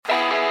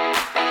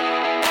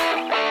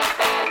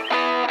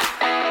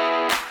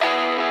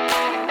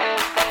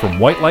From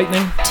White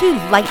Lightning to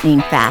lightning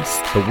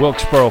fast, the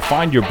Wilkesboro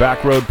Find Your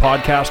Back Road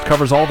podcast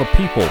covers all the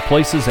people,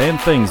 places, and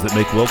things that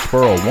make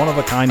Wilkesboro a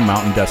one-of-a-kind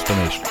mountain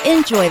destination.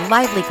 Enjoy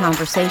lively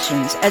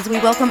conversations as we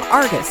welcome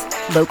artists,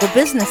 local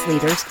business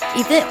leaders,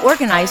 event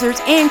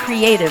organizers, and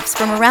creatives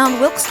from around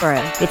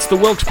Wilkesboro. It's the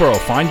Wilkesboro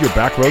Find Your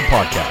Back Road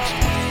podcast.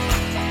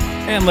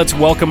 And let's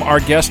welcome our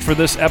guest for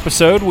this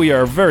episode. We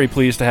are very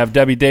pleased to have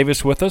Debi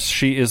Davis with us.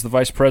 She is the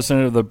Vice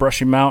President of the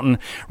Brushy Mountain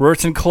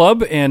Ruritan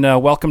Club, and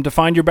welcome to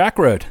Find Your Back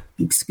Road.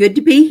 It's good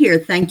to be here.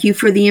 Thank you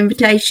for the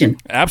invitation.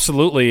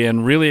 Absolutely,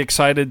 and really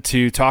excited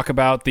to talk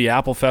about the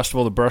Apple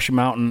Festival, the Brushy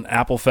Mountain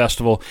Apple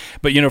Festival.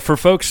 But, for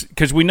folks,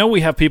 because we know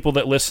we have people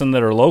that listen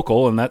that are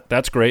local, and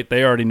that's great.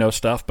 They already know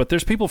stuff. But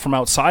there's people from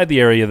outside the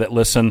area that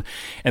listen,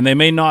 and they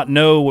may not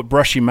know what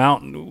Brushy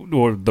Mountain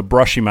or the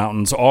Brushy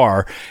Mountains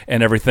are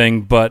and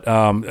everything, but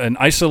an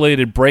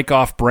isolated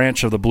break-off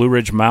branch of the Blue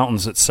Ridge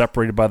Mountains that's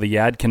separated by the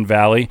Yadkin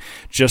Valley,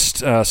 just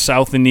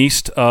south and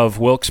east of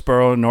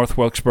Wilkesboro, North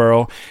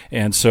Wilkesboro.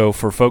 And so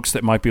for folks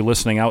that might be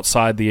listening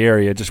outside the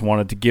area, just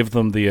wanted to give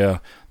them the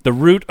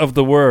root of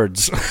the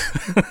words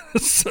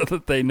so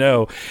that they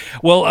know.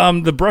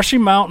 Well, the Brushy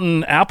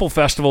Mountain Apple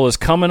Festival is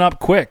coming up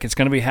quick. It's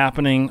going to be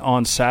happening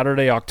on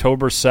Saturday,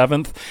 October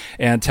 7th.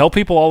 And tell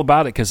people all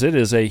about it because it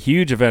is a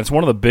huge event. It's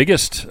one of the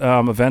biggest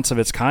events of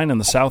its kind in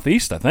the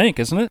Southeast, I think,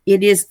 isn't it?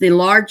 It is the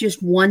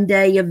largest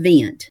one-day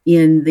event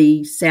in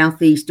the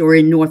Southeast or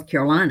in North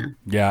Carolina.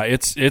 Yeah,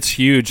 it's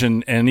huge.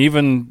 And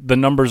even the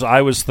numbers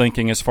I was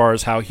thinking as far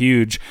as how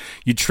huge,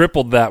 you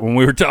tripled that when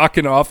we were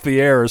talking off the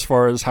air as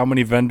far as how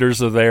many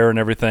vendors are there and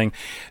everything.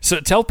 So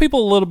tell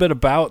people a little bit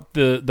about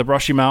the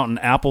Brushy Mountain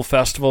Apple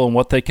Festival and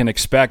what they can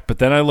expect, but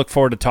then I look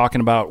forward to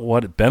talking about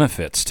what it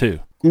benefits too.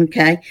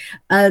 Okay.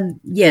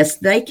 Yes,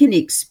 they can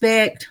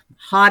expect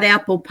hot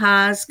apple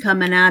pies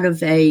coming out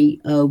of a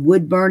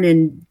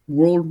wood-burning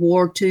World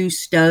War II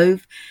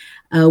stove.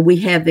 We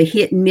have the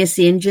hit and miss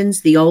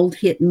engines, the old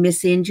hit and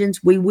miss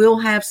engines. We will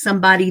have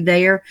somebody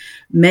there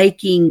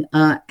making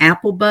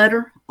apple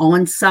butter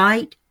on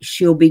site.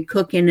 She'll be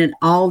cooking it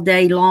all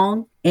day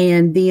long.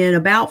 And then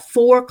about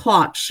 4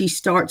 o'clock, she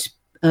starts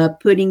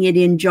putting it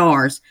in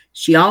jars.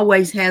 She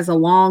always has a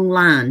long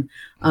line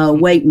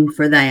waiting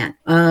for that.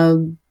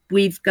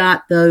 We've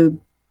got the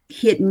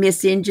hit and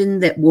miss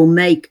engine that will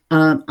make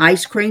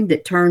ice cream,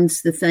 that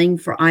turns the thing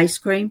for ice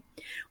cream.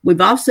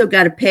 We've also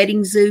got a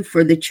petting zoo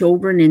for the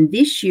children. And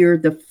this year,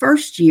 the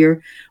first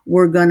year,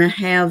 we're going to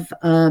have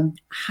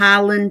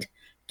Highland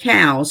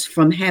cows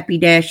from Happy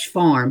Dash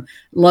Farm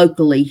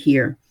locally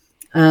here.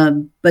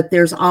 But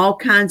there's all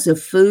kinds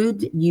of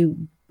food.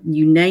 You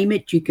name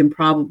it, you can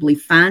probably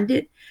find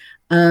it,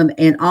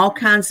 and all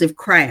kinds of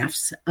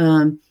crafts.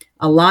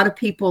 A lot of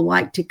people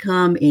like to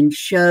come and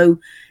show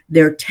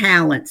their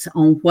talents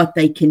on what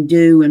they can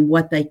do and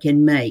what they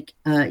can make.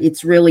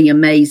 It's really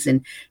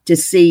amazing to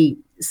see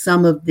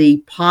some of the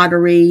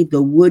pottery,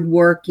 the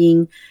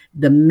woodworking,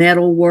 the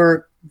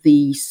metalwork,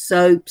 the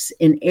soaps,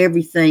 and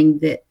everything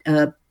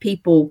that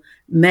people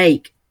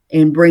make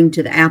and bring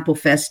to the Apple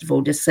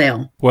Festival to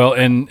sell. Well,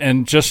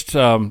 and just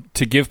to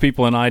give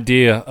people an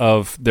idea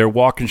of their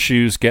walking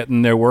shoes,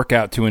 getting their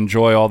workout to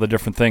enjoy all the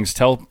different things,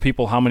 tell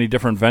people how many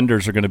different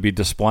vendors are going to be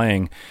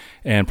displaying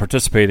and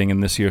participating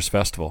in this year's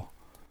festival.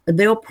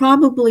 There'll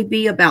probably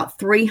be about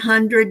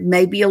 300,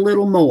 maybe a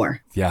little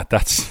more. Yeah,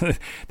 that's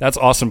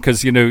awesome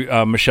because,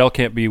 Michelle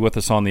can't be with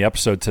us on the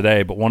episode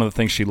today, but one of the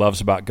things she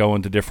loves about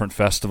going to different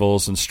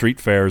festivals and street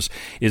fairs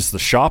is the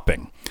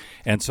shopping.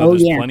 And so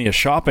there's plenty of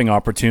shopping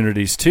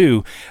opportunities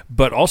too.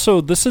 But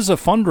also, this is a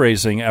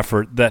fundraising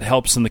effort that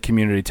helps in the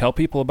community. Tell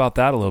people about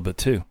that a little bit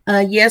too.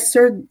 Yes,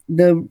 sir.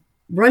 The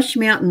Brushy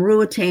Mountain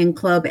Ruritan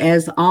Club,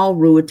 as all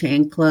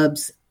Ruritan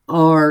clubs,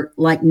 are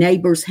like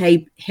neighbors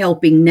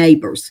helping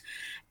neighbors.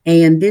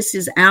 And this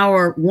is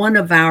one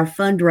of our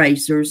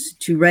fundraisers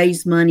to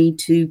raise money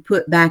to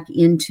put back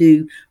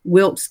into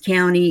Wilkes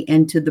County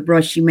and to the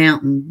Brushy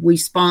Mountain. We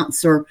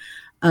sponsor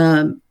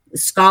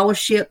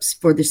scholarships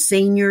for the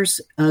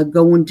seniors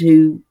going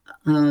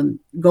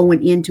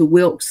into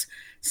Wilkes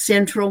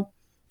Central.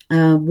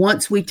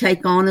 Once we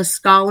take on a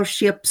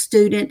scholarship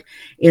student,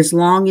 as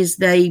long as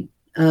they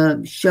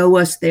show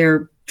us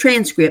their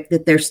transcript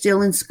that they're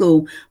still in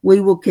school, we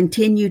will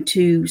continue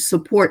to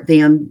support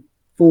them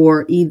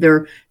for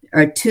either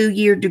a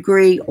 2-year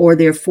degree or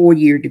their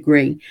 4-year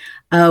degree.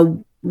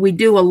 We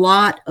do a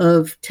lot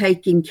of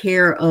taking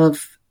care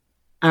of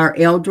our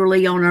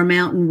elderly on our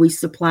mountain. We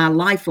supply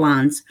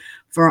lifelines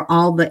for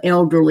all the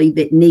elderly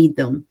that need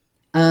them.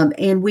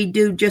 And we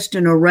do just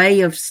an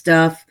array of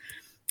stuff.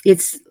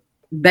 It's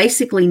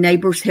basically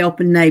neighbors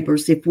helping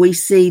neighbors. If we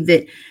see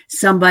that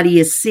somebody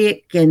is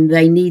sick and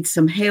they need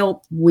some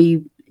help,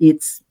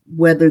 it's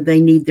whether they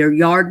need their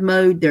yard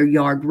mowed, their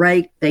yard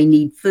raked, they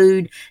need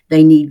food,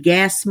 they need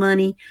gas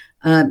money.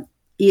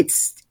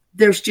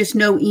 There's just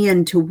no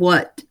end to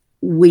what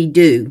we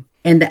do.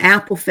 And the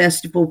Apple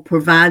Festival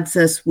provides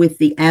us with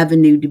the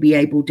avenue to be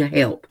able to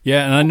help.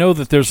 Yeah, and I know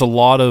that there's a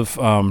lot of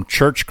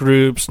church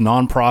groups,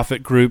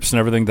 nonprofit groups, and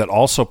everything that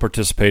also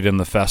participate in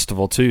the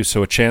festival too.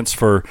 So a chance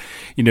for,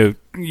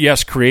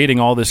 yes,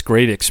 creating all this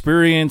great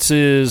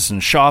experiences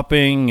and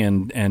shopping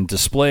and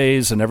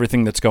displays and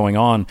everything that's going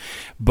on,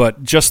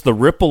 but just the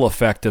ripple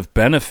effect of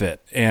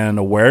benefit and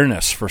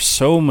awareness for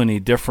so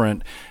many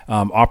different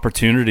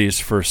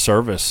opportunities for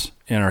service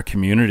in our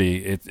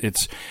community.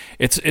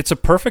 It's a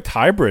perfect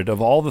hybrid of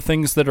all the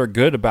things that are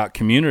good about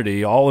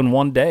community, all in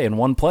one day in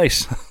one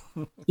place.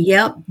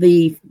 Yep,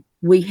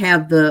 we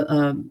have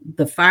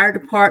the fire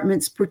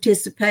departments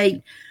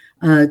participate,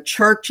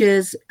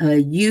 churches,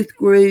 youth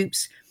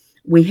groups.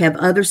 We have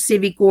other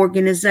civic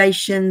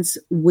organizations.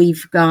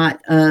 We've got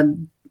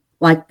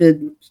like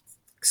the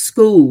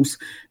schools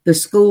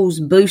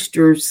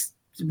boosters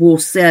will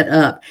set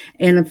up.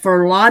 And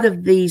for a lot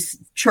of these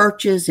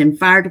churches and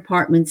fire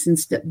departments and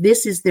stuff,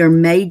 this is their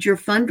major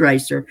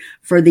fundraiser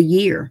for the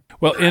year.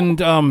 Well,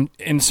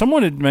 and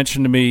someone had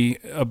mentioned to me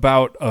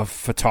about a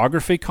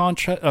photography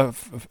contest,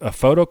 a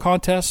photo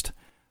contest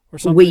or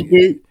something. We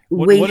do.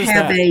 What is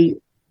that?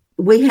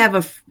 We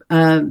have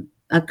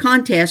a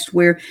contest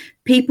where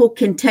people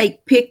can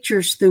take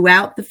pictures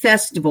throughout the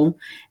festival,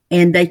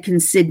 and they can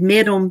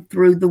submit them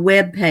through the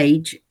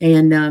webpage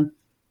and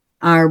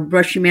our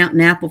Brushy Mountain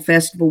Apple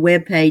Festival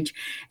webpage.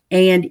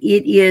 And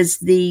it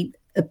is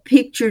a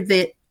picture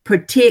that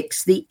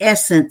protects the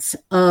essence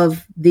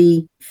of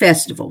the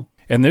festival.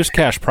 And there's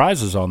cash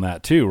prizes on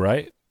that too,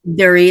 right?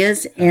 There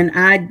is. And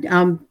I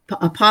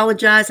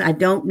apologize. I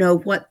don't know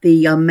what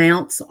the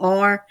amounts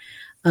are,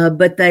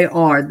 but they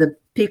are. The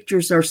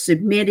pictures are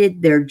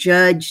submitted, they're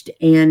judged,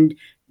 and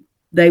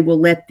they will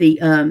let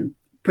the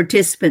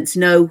participants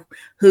know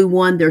who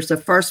won. There's a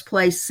first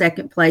place,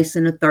 second place,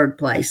 and a third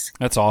place.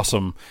 That's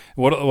awesome.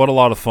 What a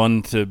lot of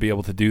fun to be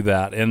able to do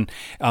that. And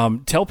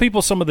tell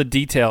people some of the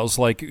details,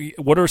 like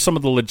what are some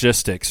of the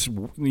logistics,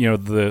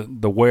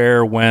 the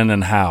where, when,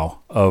 and how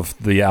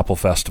of the Apple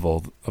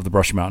Festival, of the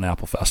Brushy Mountain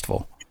Apple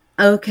Festival.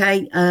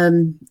 Okay.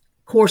 Of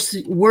course,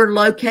 we're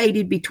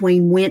located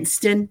between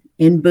Winston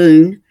and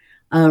Boone,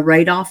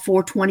 right off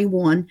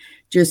 421.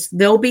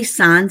 There'll be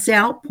signs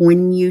out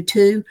pointing you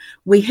to.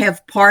 We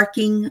have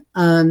parking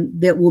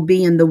that will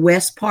be in the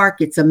West Park.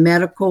 It's a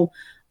medical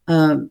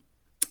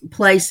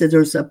place. So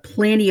there's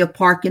plenty of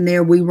parking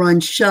there. We run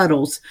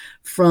shuttles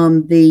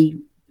from the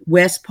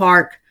West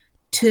Park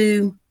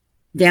to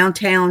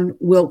downtown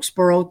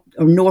Wilkesboro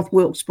or North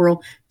Wilkesboro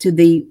to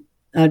the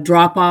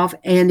drop off,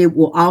 and it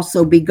will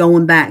also be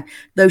going back.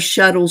 Those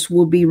shuttles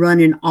will be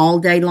running all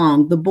day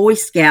long. The Boy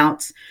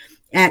Scouts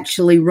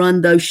actually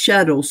run those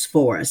shuttles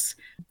for us.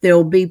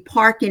 There'll be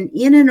parking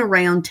in and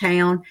around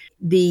town.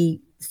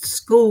 The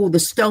school, the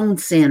Stone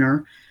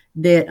Center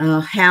that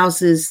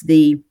houses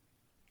the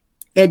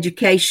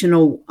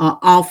educational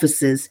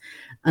offices,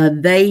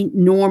 they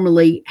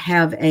normally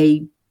have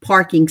a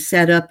parking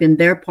set up in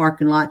their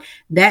parking lot.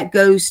 That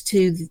goes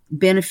to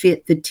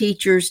benefit the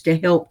teachers to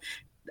help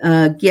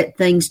get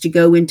things to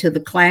go into the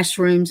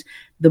classrooms.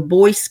 The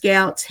Boy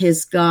Scouts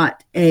has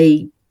got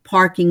a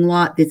parking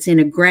lot that's in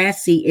a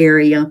grassy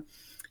area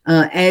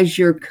as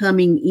you're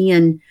coming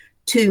in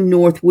to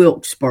North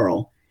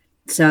Wilkesboro.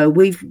 So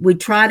we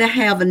try to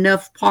have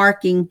enough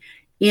parking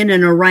in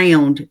and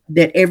around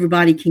that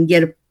everybody can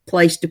get a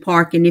place to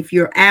park. And if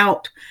you're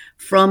out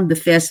from the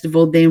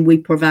festival, then we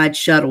provide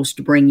shuttles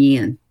to bring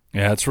you in.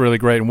 Yeah, it's really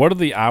great. And what are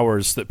the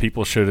hours that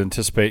people should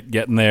anticipate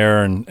getting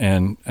there,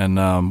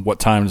 and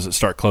what time does it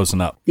start closing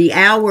up? The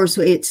hours,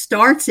 it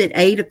starts at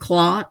 8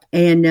 o'clock,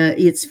 and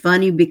it's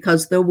funny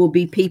because there will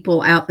be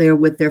people out there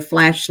with their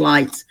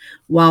flashlights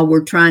while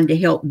we're trying to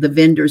help the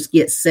vendors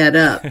get set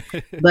up.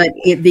 But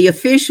the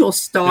official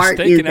start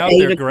is 8 out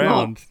their o'clock.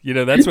 Ground.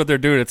 That's what they're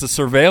doing. It's a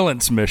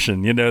surveillance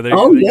mission. They got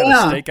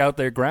to stake out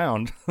their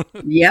ground.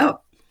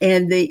 Yep.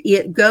 And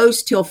it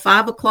goes till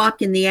 5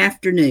 o'clock in the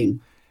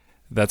afternoon.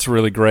 That's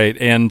really great.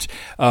 And,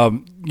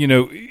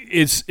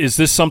 is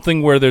this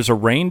something where there's a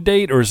rain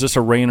date, or is this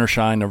a rain or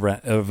shine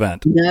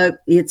event? No,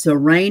 it's a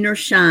rain or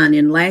shine.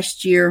 And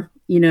last year,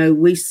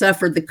 we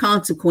suffered the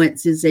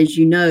consequences. As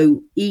you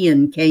know,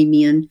 Ian came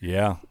in.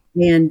 Yeah.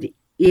 And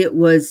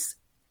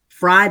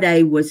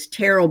Friday was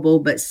terrible,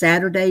 but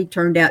Saturday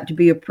turned out to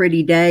be a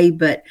pretty day.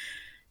 But,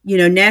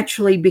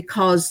 naturally,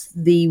 because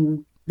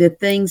the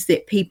things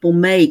that people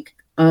make,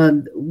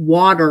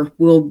 water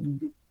will,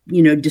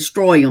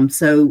 destroy them.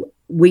 So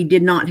we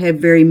did not have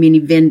very many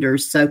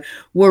vendors. So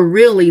we're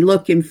really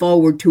looking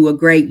forward to a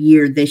great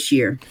year this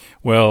year.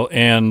 Well,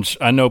 and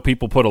I know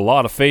people put a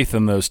lot of faith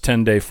in those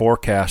 10-day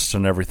forecasts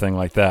and everything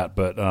like that.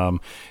 But,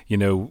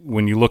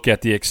 when you look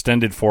at the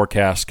extended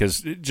forecast,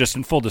 because just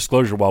in full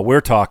disclosure, while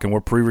we're talking,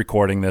 we're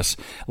pre-recording this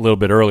a little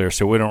bit earlier,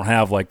 so we don't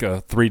have like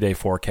a 3-day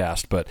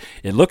forecast. But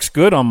it looks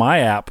good on my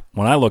app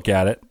when I look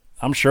at it.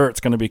 I'm sure it's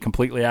going to be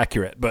completely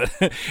accurate, but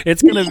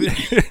it's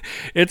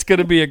going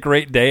to be a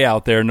great day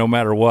out there no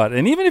matter what.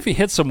 And even if you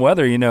hit some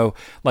weather,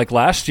 like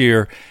last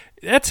year,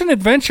 that's an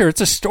adventure.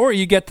 It's a story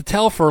you get to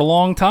tell for a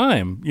long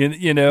time,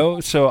 you know,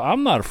 so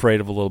I'm not afraid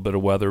of a little bit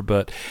of weather.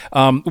 But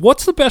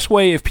what's the best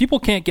way if people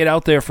can't get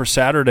out there for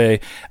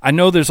Saturday? I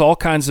know there's all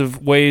kinds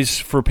of ways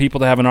for people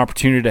to have an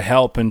opportunity to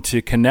help and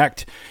to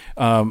connect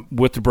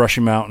with the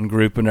Brushy Mountain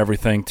group and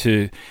everything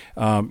to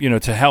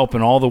help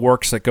in all the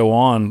works that go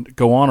on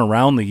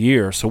around the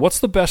year. So what's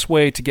the best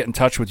way to get in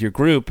touch with your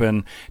group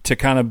and to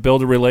kind of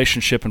build a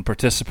relationship and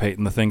participate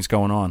in the things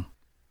going on?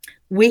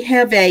 We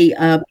have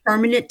a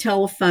permanent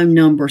telephone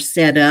number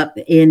set up,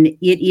 and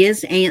it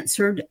is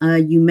answered.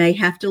 You may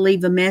have to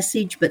leave a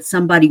message, but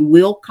somebody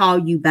will call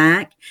you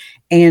back.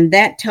 And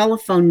that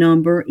telephone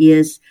number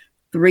is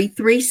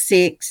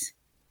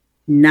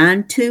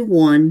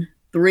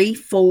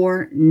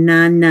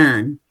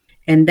 336-921-3499.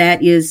 And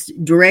that is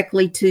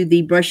directly to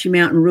the Brushy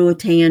Mountain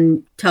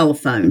Ruatan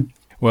telephone.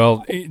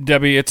 Well,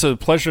 Debi, it's a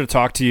pleasure to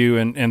talk to you,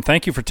 and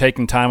thank you for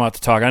taking time out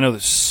to talk. I know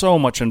there's so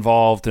much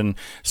involved and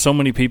so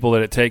many people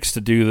that it takes to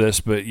do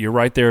this, but you're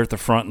right there at the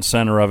front and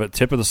center of it,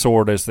 tip of the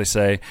sword, as they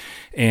say,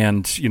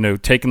 and,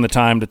 taking the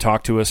time to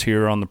talk to us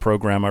here on the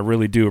program. I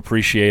really do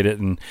appreciate it,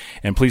 and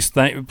please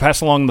pass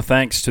along the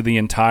thanks to the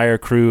entire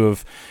crew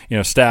of,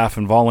 staff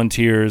and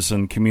volunteers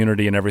and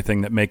community and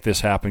everything that make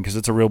this happen, because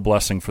it's a real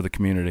blessing for the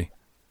community.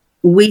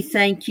 We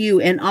thank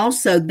you, and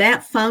also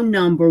that phone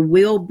number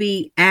will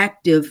be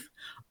active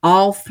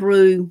all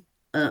through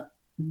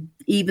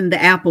even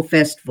the Apple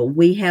Festival.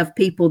 We have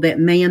people that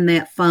man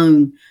that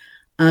phone,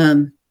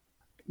 all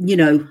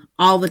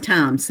the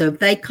time. So if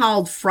they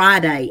called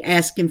Friday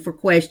asking for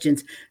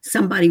questions,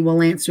 somebody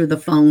will answer the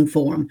phone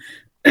for them.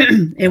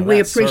 And we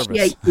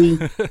appreciate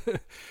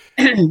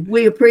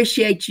we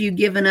appreciate you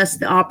giving us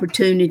the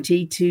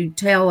opportunity to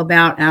tell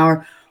about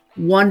our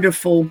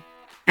wonderful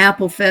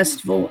Apple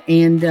Festival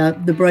and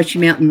the Brushy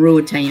Mountain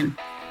Ruatan.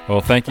 Well,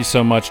 thank you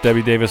so much,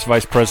 Debi Davis,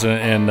 Vice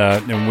President, and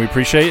we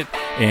appreciate it,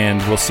 and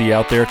we'll see you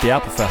out there at the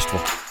Apple Festival.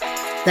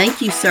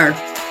 Thank you, sir.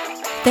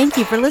 Thank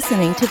you for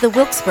listening to the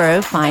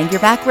Wilkesboro Find Your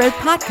Back Road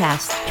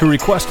podcast. To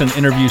request an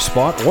interview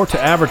spot or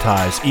to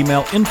advertise,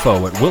 email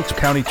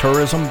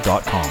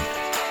info@wilkescountytourism.com.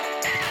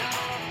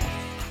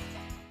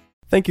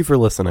 Thank you for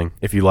listening.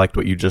 If you liked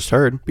what you just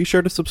heard, be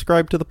sure to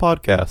subscribe to the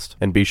podcast,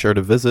 and be sure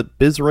to visit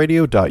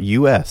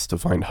bizradio.us to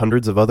find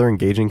hundreds of other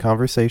engaging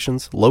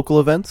conversations, local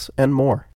events, and more.